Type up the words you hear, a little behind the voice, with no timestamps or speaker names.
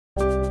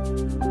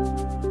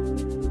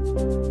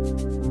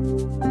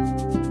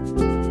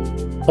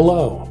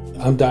Hello,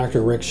 I'm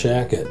Dr. Rick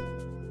Shacket.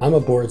 I'm a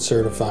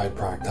board-certified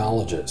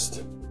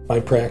proctologist. My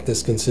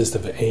practice consists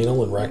of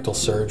anal and rectal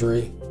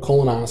surgery,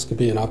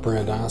 colonoscopy, and upper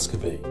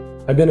endoscopy.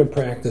 I've been in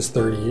practice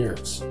 30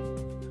 years.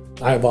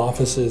 I have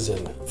offices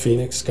in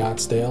Phoenix,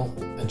 Scottsdale,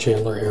 and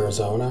Chandler,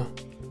 Arizona,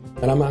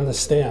 and I'm on the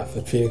staff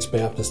at Phoenix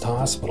Baptist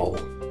Hospital,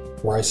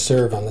 where I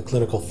serve on the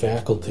clinical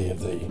faculty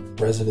of the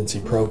residency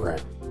program.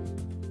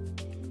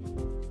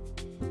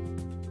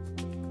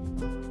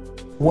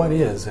 What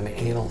is an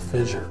anal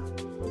fissure?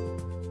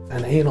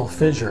 An anal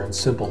fissure, in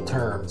simple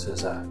terms,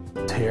 is a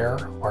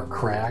tear or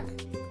crack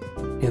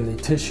in the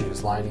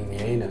tissues lining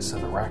the anus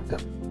and the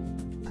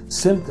rectum.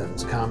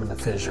 Symptoms common to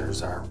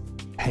fissures are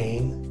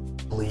pain,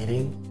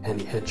 bleeding,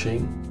 and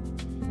itching.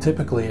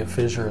 Typically, a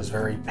fissure is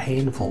very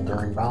painful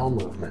during bowel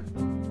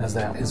movement, as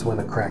that is when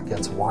the crack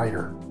gets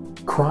wider.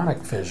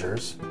 Chronic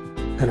fissures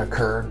can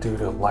occur due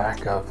to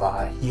lack of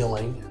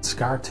healing and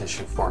scar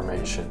tissue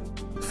formation.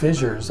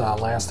 Fissures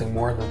lasting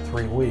more than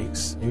 3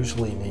 weeks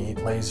usually need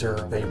laser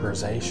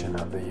vaporization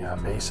of the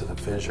base of the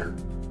fissure.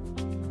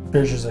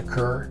 Fissures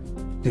occur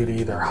due to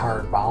either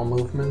hard bowel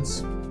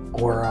movements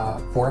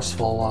or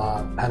forceful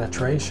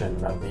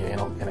penetration of the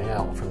anal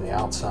canal from the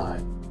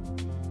outside.